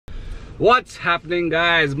What's happening,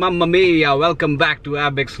 guys? Mamma mia! Welcome back to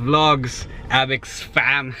Abix Vlogs, Abix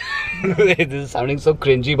fam. This is sounding so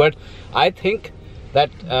cringy, but I think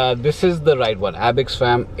that this is the right one. Abix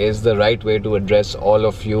fam is the right way to address all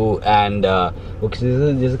of you. And वो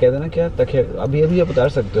जैसे कहते हैं ना क्या तक अभी आप बता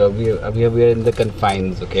सकते हो अभी we are in the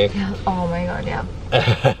confines, okay? Yeah. Oh my god, yeah.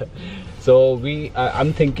 So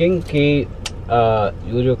I'm thinking कि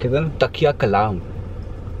ये जो कहते हैं ना तकिया कलाम.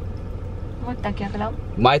 What takia kalam?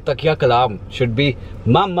 My takia kalam should be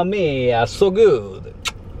Mamma mia, so good.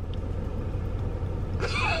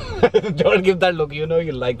 Don't give that look, you know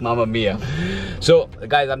you like Mamma mia. So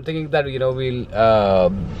guys, I'm thinking that we'll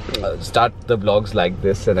start the vlogs like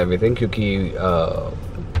this and everything क्योंकि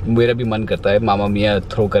मेरा भी मन करता है मामा मिया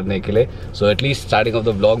throw करने के लिए. So at least starting of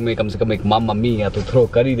the vlog में कम से कम एक मामा मिया तो थ्रो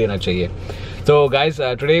कर ही देना चाहिए. So guys,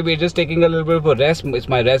 today we're just taking a little bit of a rest. It's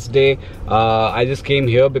my rest day. I just came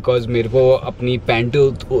here because मेरे को अपनी पैंटें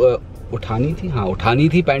उठानी थी. हाँ, उठानी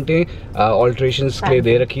थी पैंटें, alterations के लिए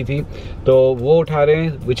दे रखी थी, तो वो उठा रहे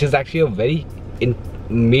हैं, which is actually a very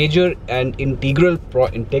major and integral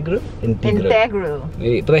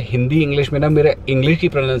पता है हिंदी इंग्लिश में ना मेरा इंग्लिश की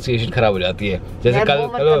प्रोनाउंसिएशन खराब हो जाती है. जैसे कल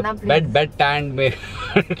बेड टैंड में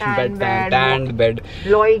टैंड बेड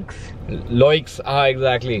लॉइक्स. हाँ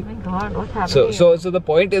exactly. So the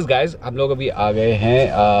point is guys, हम लोग अभी आ गए हैं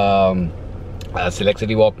सिलेक्ट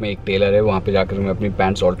सिटी वॉक में. एक टेलर है, वहाँ पे जाकर मैं अपनी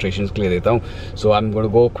पैंट्स ऑल्ट्रेशंस के लिए देता हूँ. सो I am going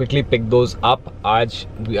to go quickly pick those up. आज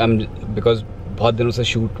बिकॉज बहुत दिनों से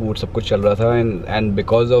शूट वूट सब कुछ चल रहा था and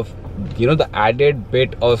because of the added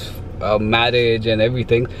bit of marriage and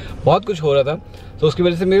everything बहुत कुछ हो रहा था, तो उसकी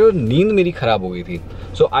वजह से नींद मेरी ख़राब हो गई थी.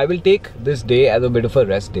 सो I will take this day as a bit of a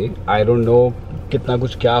rest day. I don't know कितना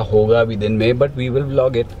कुछ क्या होगा अभी दिन में, but we will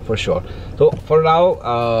vlog it for sure. तो for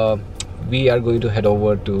now we are going to head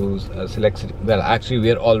over to Select City. Well, actually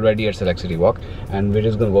we are already at Select City Walk and we're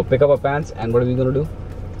just going to go pick up our pants. And what are we going to do?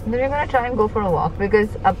 Then we're going to try and go for a walk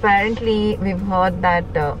because apparently we've heard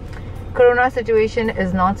that Corona situation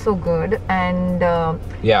is not so good and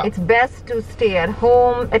yeah, it's best to stay at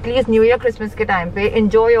home at least New Year Christmas के time पे.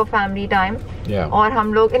 Enjoy your family time. Yeah. और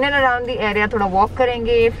हम लोग in and around the area थोड़ा walk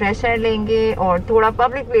करेंगे, fresh air लेंगे और थोड़ा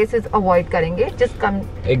public places avoid करेंगे. Just come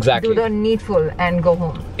exactly, do the needful and go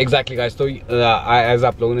home. Exactly guys. तो as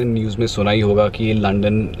आप लोगों ने न्यूज़ में सुना ही होगा कि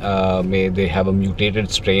लंदन में they have a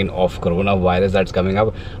mutated strain of corona virus that's coming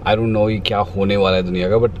up. I don't know ये क्या होने वाला है दुनिया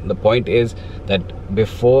का, but the point is that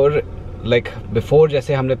before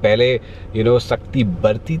जैसे हमने पहले सख्ती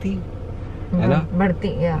बरती थी, है ना? बढ़ती,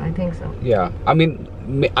 yeah, I think so. Yeah, I mean,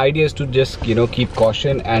 idea is to just keep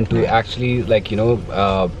caution and to actually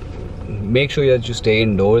make sure that you stay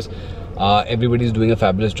indoors. Everybody's doing a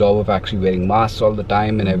fabulous job of actually wearing masks all the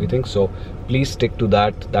time and everything. So please stick to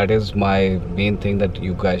that. That is my main thing, that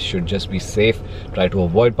you guys should just be safe. Try to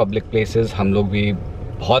avoid public places. हम लोग भी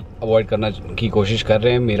बहुत avoid करना की कोशिश कर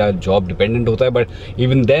रहे हैं. मेरा जॉब डिपेंडेंट होता है, but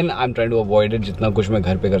even then I am trying to avoid it. जितना कुछ मैं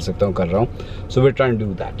घर पे कर सकता हूँ कर रहा हूँ. So we trying to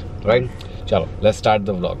do that, right? चलो let's start the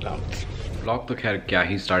vlog now. Vlog तो खैर क्या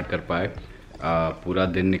ही स्टार्ट कर पाए, पूरा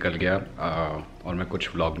दिन निकल गया और मैं कुछ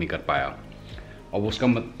व्लॉग नहीं कर पाया. और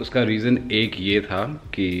उसका रीज़न एक ये था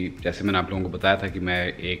कि जैसे मैंने आप लोगों को बताया था कि मैं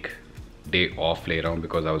एक डे ऑफ ले रहा हूँ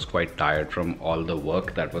because I was quite tired from all the work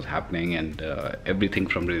that was happening and everything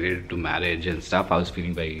from related to marriage and stuff. I was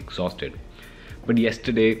feeling very exhausted, but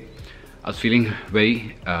yesterday I was feeling very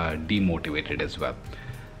demotivated as well.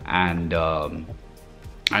 And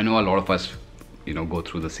I know a lot of us go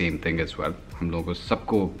through the same thing as well. हम लोगों को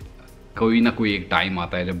सबको कोई ना कोई एक time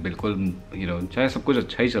आता है जब बिल्कुल चाहे सब कुछ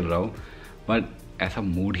अच्छा ही चल रहा हो बट ऐसा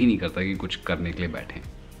मूड ही नहीं करता कि कुछ करने के लिए बैठें.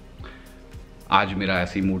 आज मेरा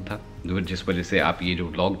ऐसा ही मूड था, जिस वजह से आप ये जो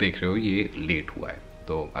व्लॉग देख रहे हो ये लेट हुआ है.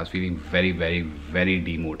 तो I was feeling very very very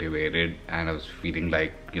demotivated and I was feeling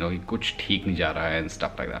like कुछ ठीक नहीं जा रहा है and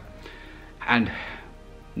stuff like that. And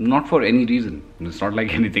not for any reason. It's not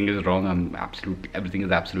like anything is wrong. Everything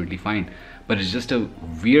is absolutely fine. But it's just a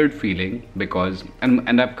weird feeling because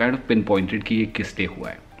and I've kind of pinpointed कि ये किस लिए हुआ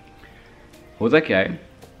है. होता क्या है,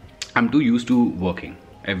 I'm too used to working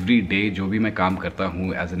every day. जो भी मैं काम करता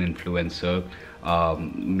हूँ as an influencer,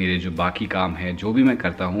 मेरे जो बाकी काम है जो भी मैं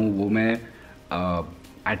करता हूँ वो मैं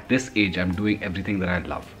at this age I'm doing everything that I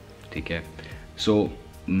love. ठीक है. So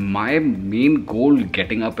my main goal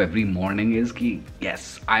getting up every morning is कि yes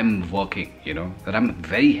I'm working, that I'm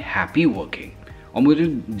very happy working. और मुझे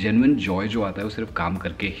genuine joy जो आता है वो सिर्फ काम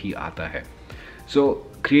करके ही आता है. So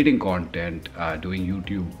creating content, doing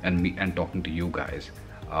YouTube and talking to you guys,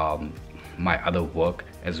 my other work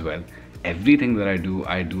as well, everything that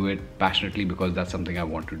I do it passionately because that's something I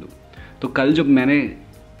want to do. तो कल जब मैंने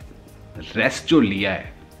रेस्ट जो लिया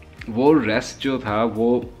है वो रेस्ट जो था वो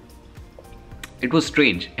it was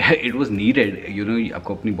strange, it was needed, you know,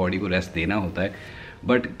 आपको अपनी बॉडी को रेस्ट देना होता है.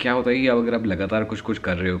 बट क्या होता है कि अगर आप लगातार कुछ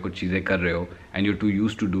कर रहे हो, कुछ चीज़ें कर रहे हो, and you to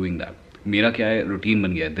use to doing that. मेरा क्या है, रूटीन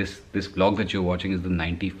बन गया है. This vlog that you are watching is the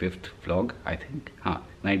 95th vlog I think. हाँ,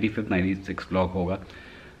 95th 96 व्लॉग होगा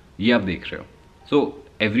ये आप देख रहे हो. सो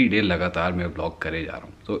एवरी डे लगातार मैं व्लॉग करे जा रहा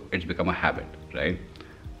हूँ. So it's become a habit, right.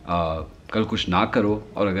 कल कुछ ना करो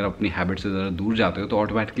और अगर अपनी हैबिट से ज़रा दूर जाते हो तो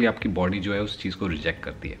ऑटोमेटिकली आपकी बॉडी जो है उस चीज़ को रिजेक्ट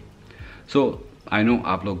करती है. सो आई नो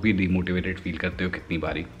आप लोग भी डीमोटिवेटेड फील करते हो कितनी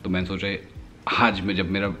बारी. तो मैंने सोचा आज में जब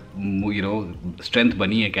मेरा यू नो स्ट्रेंथ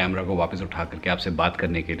बनी है कैमरा को वापस उठा करके आपसे बात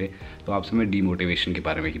करने के लिए, तो आपसे मैं डीमोटिवेशन के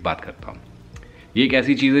बारे में ही बात करता हूँ. ये एक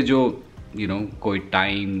ऐसी चीज़ है जो यू नो कोई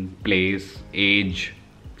टाइम, प्लेस, एज,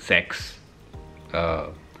 सेक्स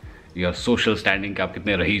या सोशल स्टैंडिंग का आप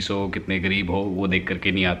कितने रईस हो, कितने गरीब हो, वो देख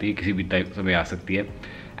करके नहीं आती, किसी भी टाइम समय आ सकती है.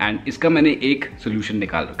 एंड इसका मैंने एक सोल्यूशन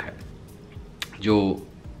निकाल रखा है जो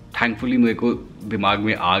थैंकफुली मेरे को दिमाग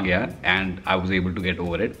में आ गया and I was able to get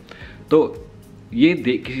over it. तो ये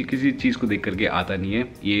किसी चीज़ को देख करके आता नहीं है.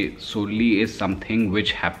 ये सोनली is something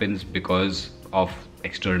which happens because of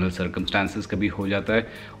external circumstances. कभी हो जाता है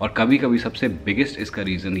और कभी कभी सबसे बिगेस्ट इसका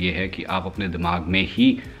रीज़न ये है कि आप अपने दिमाग में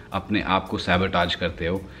ही अपने आप को सैबोटाज करते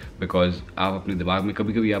हो. बिकॉज आप अपने दिमाग में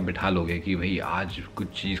कभी कभी आप बिठा लोगे कि भाई आज कुछ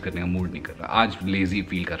चीज़ करने का मूड नहीं कर रहा, आज लेज़ी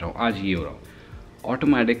फील कर रहा हूँ, आज ये हो रहा हूँ.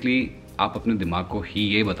 ऑटोमेटिकली आप अपने दिमाग को ही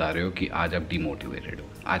ये बता रहे हो कि आज आप डिमोटिवेटेड हो,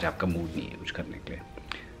 आज आपका मूड नहीं है कुछ करने के लिए.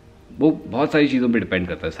 वो बहुत सारी चीज़ों पे डिपेंड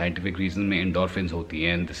करता है. साइंटिफिक रीज़न में एंडोर्फिन्स होती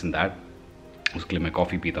हैं एंड दिस एंड दैट. उसके लिए मैं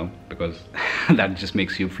कॉफ़ी पीता हूँ because that just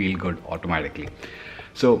makes you feel good automatically.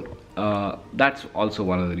 So that's also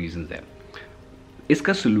one of the reasons there.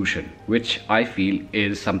 इसका solution which I feel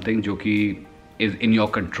is something जो कि is in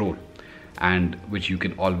your control and which you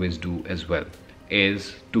can always do as well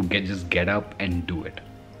is to just get up and do it.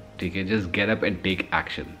 ठीक है, just get up and take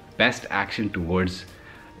action. Best action towards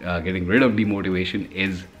getting rid of demotivation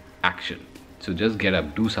is action. So just get up,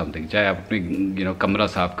 do something. चाहे आप अपने कमरा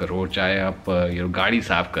साफ़ करो, चाहे आप गाड़ी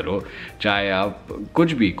साफ़ करो, चाहे आप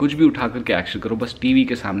कुछ भी उठा करके एक्शन करो. बस टीवी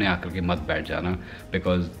के सामने आकर के मत बैठ जाना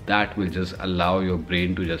because that will just allow your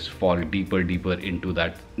brain to just fall deeper into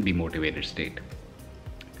that demotivated state.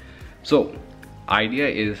 So idea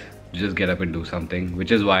is just get up and do something,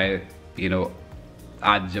 which is why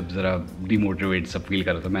आज जब ज़रा डिमोटिवेट सब फील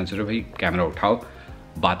कर रहा था मैंने सोचा भाई कैमरा उठाओ,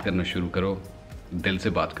 बात करना शुरू करो, दिल से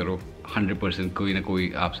बात करो. 100% कोई ना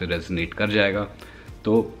कोई आपसे रेजोनेट कर जाएगा.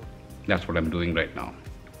 तो that's what I am doing right now.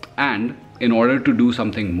 And in order to do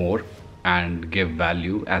something more and give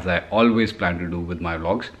value as I always plan to do with my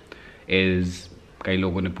vlogs is, कई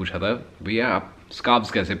लोगों ने पूछा था भैया आप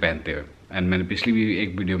स्कार्व्स कैसे पहनते हो. एंड मैंने पिछली भी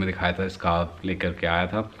एक वीडियो में दिखाया था, स्कार्फ लेकर के आया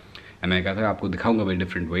था एंड मैंने कहा था आपको दिखाऊंगा भाई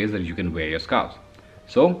different ways that you can wear your scarves.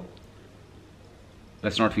 So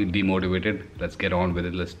let's not feel demotivated, let's get on with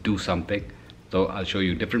it, let's do something. So I'll show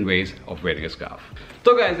you different ways of wearing a scarf.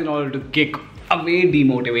 So guys, in order to kick away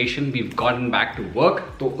demotivation, we've gotten back to work.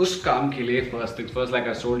 तो उस काम के लिए first things first, like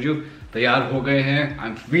I told you, तैयार हो गए हैं.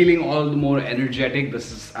 I'm feeling all the more energetic.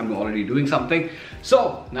 I'm already doing something. So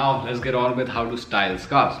now let's get on with how to style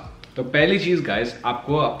scarves. तो पहली चीज़ गाइस,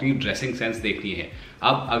 आपको अपनी ड्रेसिंग सेंस देखनी है.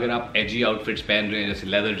 अब अगर आप एजी आउटफिट्स पहन रहे हैं, जैसे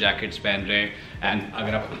लेदर जैकेट्स पहन रहे हैं, एंड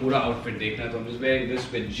अगर आपको पूरा आउटफिट देखना है तो I'm just wearing this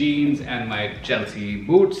with jeans and my Chelsea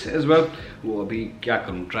boots as well. वो अभी क्या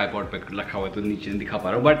करूँ, ट्राइपॉड पे रखा हुआ है तो नीचे नहीं दिखा पा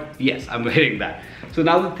रहा हूँ, but yes, I'm wearing that. So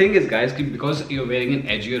now the thing is guys, because you're wearing an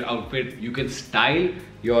edgier outfit, you can style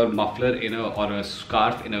your muffler or a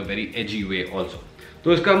scarf in a very edgy way also.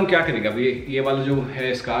 तो इसका हम क्या करेंगे, अभी ये वाला जो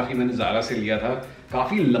है स्कार्फ ही मैंने ज़ारा से लिया था,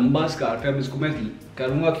 काफ़ी लंबा स्कार्फ है. अब इसको मैं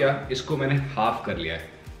करूँगा क्या, इसको मैंने हाफ कर लिया है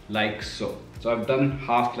like so. So I've done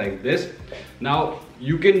half like this. Now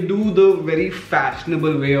you can do the very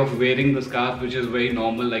fashionable way of wearing the scarf, which is very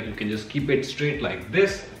normal, like you can just keep it straight like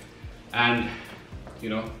this and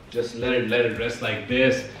just let it rest like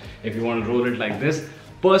this. If you want to roll it like this,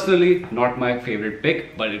 personally not my favorite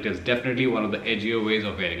pick, but it is definitely one of the edgier ways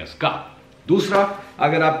of wearing a scarf. दूसरा,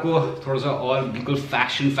 अगर आपको थोड़ा सा और बिल्कुल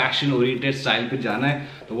fashion oriented style पे जाना है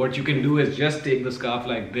तो what you can do is just take the scarf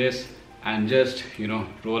like this and just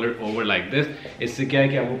roll it over like this. इससे क्या है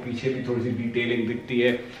कि आपको पीछे भी थोड़ी सी डिटेलिंग दिखती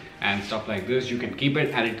है and stuff like this. You can keep it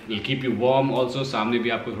and it will keep you warm also. सामने भी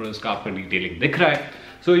आपको थोड़ा स्कार्फ का डिटेलिंग दिख रहा है.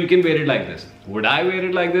 So you can wear it like this. Would I wear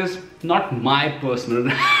it like this? Not my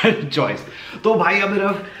personal choice. तो भाई अब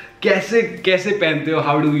आप कैसे पहनते हो?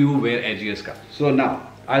 How do you wear edgier scarf? So now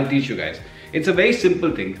I'll teach you guys. It's a very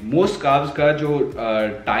simple thing. Most scarves का जो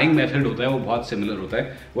tying method होता है वो बहुत similar होता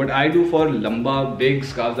है. What I do for लंबा big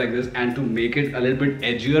scarves like this and to make it a little bit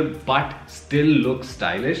edgier but still look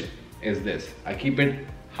stylish is this. I keep it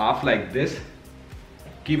half like this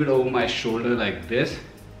keep it over my shoulder like this,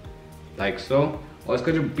 like so. और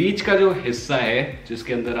इसका जो बीच का जो हिस्सा है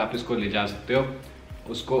जिसके अंदर आप इसको ले जा सकते हो,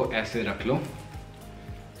 उसको ऐसे रख लो,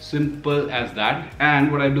 simple as that. And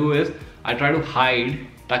what I do is I try to hide,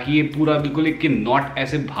 ताकि ये पूरा बिल्कुल एक नॉट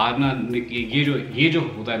ऐसे बाहर ना, ये जो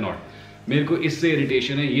होता है नॉट, मेरे को इससे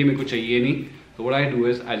इरिटेशन है, ये मेरे को चाहिए नहीं। तो what I do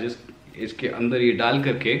is I just इसके अंदर ये डाल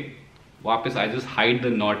करके वापस I just hide the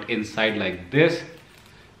not inside like this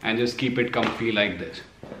and just keep it comfy like this.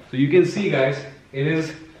 So you can see guys, it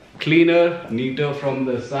is cleaner, neater from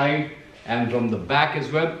the side and from the back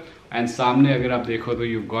as well. And सामने अगर आप देखो तो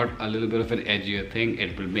you've got a little bit of an edgier thing.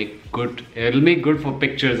 It will make good for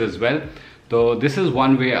pictures as well. So this is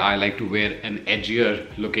one way I like to wear an edgier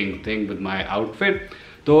looking thing with my outfit.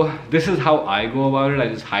 So this is how I go about it. I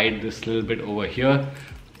just hide this little bit over here.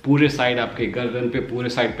 पूरे side आपके गर्दन पे, पूरे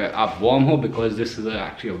side पे आप warm हो, because this is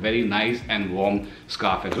actually a very nice and warm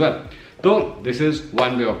scarf as well. तो this is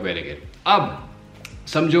one way of wearing it. अब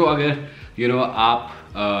समझो अगर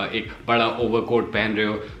आप एक बड़ा ओवरकोट पहन रहे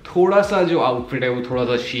हो, थोड़ा सा जो आउटफिट है वो थोड़ा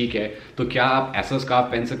सा शीक है, तो क्या आप ऐसा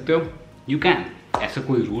स्कार्फ पहन सकते हो? You can. ऐसा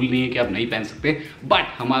कोई रूल नहीं है कि आप नहीं पहन सकते,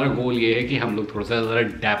 बट हमारा गोल ये है कि हम लोग थोड़ा सा ज़रा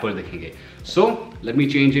डैपर दिखेंगे. So let me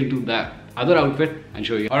change into that other outfit and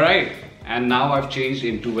show you. Alright, and now I have changed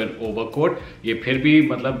into an overcoat. ये फिर भी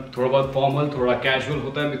मतलब थोड़ा बहुत फॉर्मल, थोड़ा कैजुअल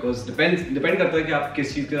होता है, बिकॉज डिपेंड करता है कि आप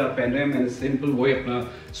किस चीज़ के साथ पहन रहे हैं. मैंने सिंपल वही अपना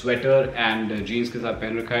स्वेटर एंड जीन्स के साथ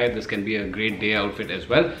पहन रखा है. This can be a great day outfit as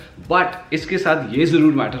well, but इसके साथ ये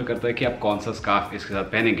ज़रूर मैटर करता है कि आप कौन सा स्कार्फ इसके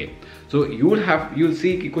साथ पहनेंगे. सो you'll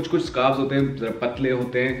see कि कुछ स्कार्फ्स होते हैं ज़रा पतले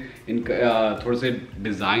होते हैं, इनका थोड़े से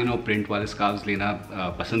डिज़ाइन और प्रिंट वाले स्कार्फ्स लेना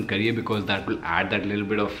पसंद करिए, because that will add that little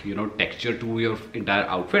bit of texture to your entire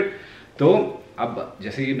outfit. तो अब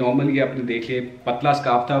जैसे ये नॉर्मली आपने देख लिया पतला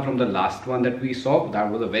स्कार्फ था from the last one that we saw,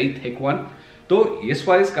 that was a very thick one. तो इस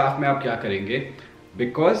वाले स्कार्फ में आप क्या करेंगे,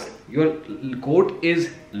 because your coat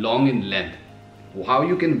is long in length, how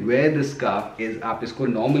you can wear this scarf is आप इसको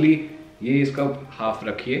नॉर्मली ये इसका हाफ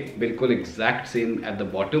रखिए बिल्कुल exact same at the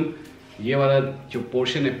bottom. ये वाला जो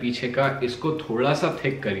पोर्शन है पीछे का, इसको थोड़ा सा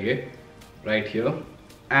थिक करिए right here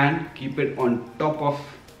and keep it on top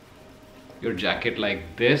of your jacket like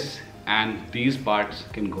this, and these parts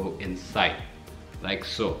can go inside like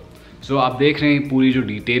so. So आप देख रहे हैं पूरी जो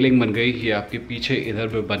डिटेलिंग बन गई ये आपके पीछे इधर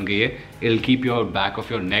पे बन गई है. It'll keep your back of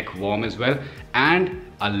your neck warm as well, and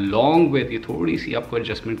along with, ये थोड़ी सी आपको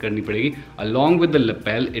एडजस्टमेंट करनी पड़ेगी, along with the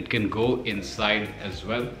lapel it can go inside as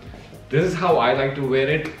well. This is how I like to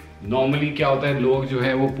wear it. Normally क्या होता है, लोग जो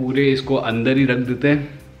है वो पूरे इसको अंदर ही रख देते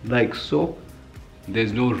हैं like so.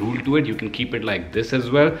 There's no rule to it. You can keep it like this as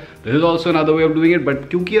well. This is also another way of doing it. But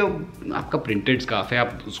क्योंकि अब आपका printed scarf है,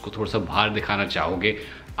 आप उसको थोड़ा सा बाहर दिखाना चाहोगे,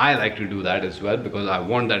 I like to do that as well because I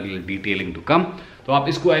want that little detailing to come. तो आप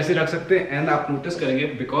इसको ऐसे रख सकते हैं एंड आप नोटिस करेंगे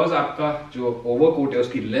बिकॉज आपका जो ओवरकोट है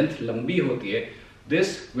उसकी लेंथ लंबी होती है,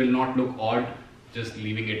 this will not look odd just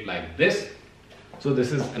leaving it like this. So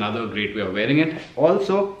this is another great way of wearing it.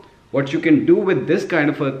 Also, what you can do with this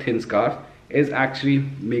kind of a thin scarf is actually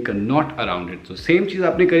make a knot around it. So same चीज़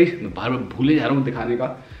आपने करी, मैं बार बार भूले जा रहा हूँ दिखाने का,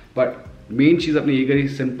 but main चीज़ आपने ये करी,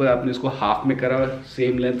 सिंपल आपने इसको हाफ में करा,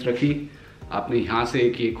 सेम लेंथ रखी, आपने यहाँ से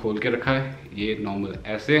एक ये खोल के रखा है, ये नॉर्मल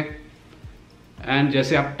ऐसे, एंड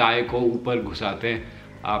जैसे आप टाई को ऊपर घुसाते हैं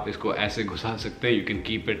आप इसको ऐसे घुसा सकते हैं. You can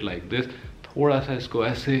keep it like this, थोड़ा सा इसको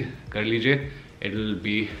ऐसे कर लीजिए, it will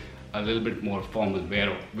be a little bit more formal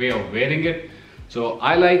way of wearing it. So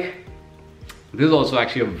I like this is also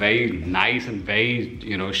actually a very nice and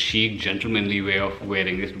very chic gentlemanly way of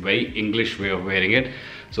wearing it, very English way of wearing it.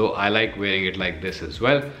 So I like wearing it like this as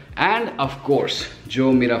well. And of course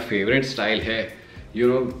जो मेरा favorite style है,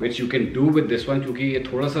 which you can do with this one, क्योंकि ये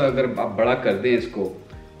थोड़ा सा अगर आप बड़ा कर दें इसको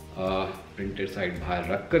printed side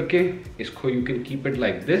बाहर रख करके इसको you can keep it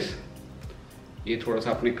like this. ये थोड़ा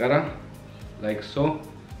सा आपने करा like so,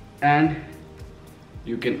 and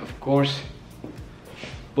you can of course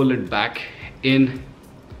pull it back in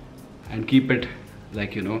and keep it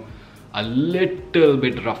like a little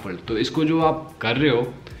bit ruffled. तो इसको जो आप कर रहे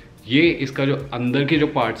हो, ये इसका जो अंदर के जो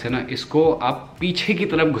पार्ट्स है ना, इसको आप पीछे की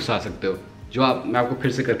तरफ घुसा सकते हो. जो आप, मैं आपको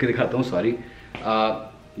फिर से करके दिखाता हूँ, सॉरी.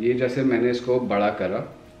 ये जैसे मैंने इसको बड़ा करा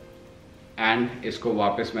एंड इसको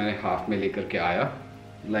वापस मैंने हाफ में लेकर के आया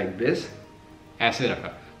लाइक दिस, ऐसे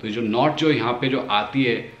रखा. तो जो नॉट जो यहाँ पे जो आती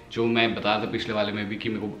है, जो मैं बता रहा था पिछले वाले में भी कि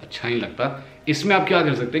मेरे को अच्छा नहीं लगता, इसमें आप क्या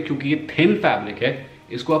कर सकते हैं, क्योंकि ये थिन फैब्रिक है,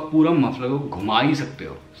 इसको आप पूरा मफलर को घुमा ही सकते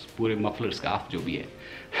हो, पूरे मफलर स्कार्फ जो भी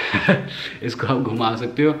है इसको आप घुमा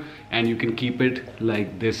सकते हो and you can keep it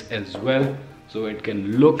like this as well, so it can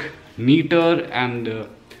look नीटर and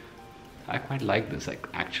I quite like this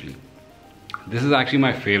actually. this is actually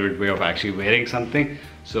my favorite way of actually wearing something.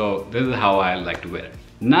 So this is how I like to wear it.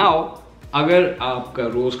 Now, अगर आपका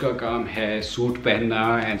रोज का काम है suit पहनना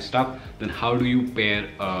and stuff, then how do you pair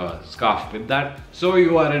a scarf with that? So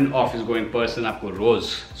you are an office going person, आपको रोज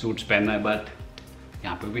suits पहनना है, but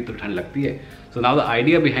यहाँ पे भी तो ठंड लगती है. So now the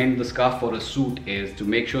idea behind the scarf for a suit is to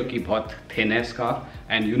make sure कि बहुत thin है scarf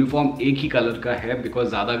and uniform एक ही कलर का है, because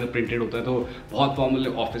ज़्यादा अगर printed होता है तो बहुत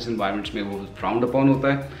formal office environments में वो frowned upon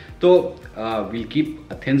होता है. तो we'll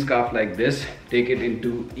keep a thin scarf like this, take it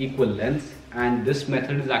into equal lengths, and this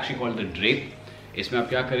method is actually called the drape. इसमें आप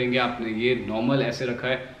क्या करेंगे, आपने ये normal ऐसे रखा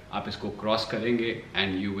है, आप इसको cross करेंगे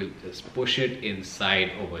and you will just push it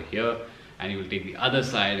inside over here, and you will take the other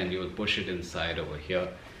side and you will push it inside over here.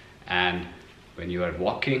 And when you are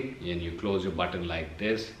walking and you close your button like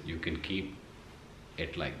this, you can keep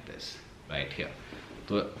it like this right here.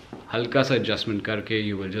 So halka sa adjustment karke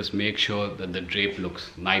you will just make sure that the drape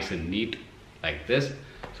looks nice and neat like this.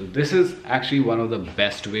 So this is actually one of the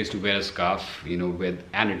best ways to wear a scarf, you know,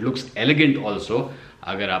 and it looks elegant also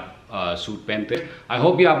अगर आप suit पहनते. I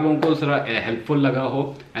hope ये आप लोगों को थोड़ा helpful लगा हो,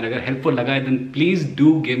 एंड अगर हेल्पफुल लगा है then please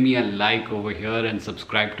do give me a like over here and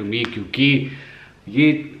subscribe to me, क्योंकि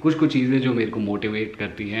ये कुछ चीज़ें जो मेरे को मोटिवेट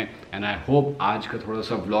करती हैं. एंड आई होप आज का थोड़ा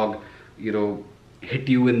सा vlog you know hit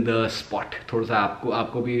you in the spot, थोड़ा सा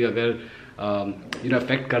आपको भी अगर यू नो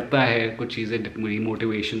अफेक्ट करता है कुछ चीज़ें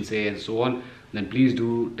मोटिवेशन से and so on, then please do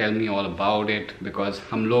tell me all about it, because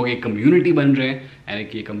हम लोग एक कम्युनिटी बन रहे हैं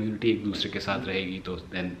एंड ये कम्युनिटी एक दूसरे के साथ रहेगी तो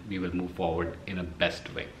then we will move forward in a best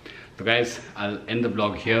way. So guys, I'll end the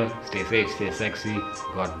vlog here. Stay safe, stay sexy,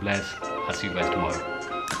 God bless. I'll see you guys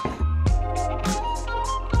tomorrow.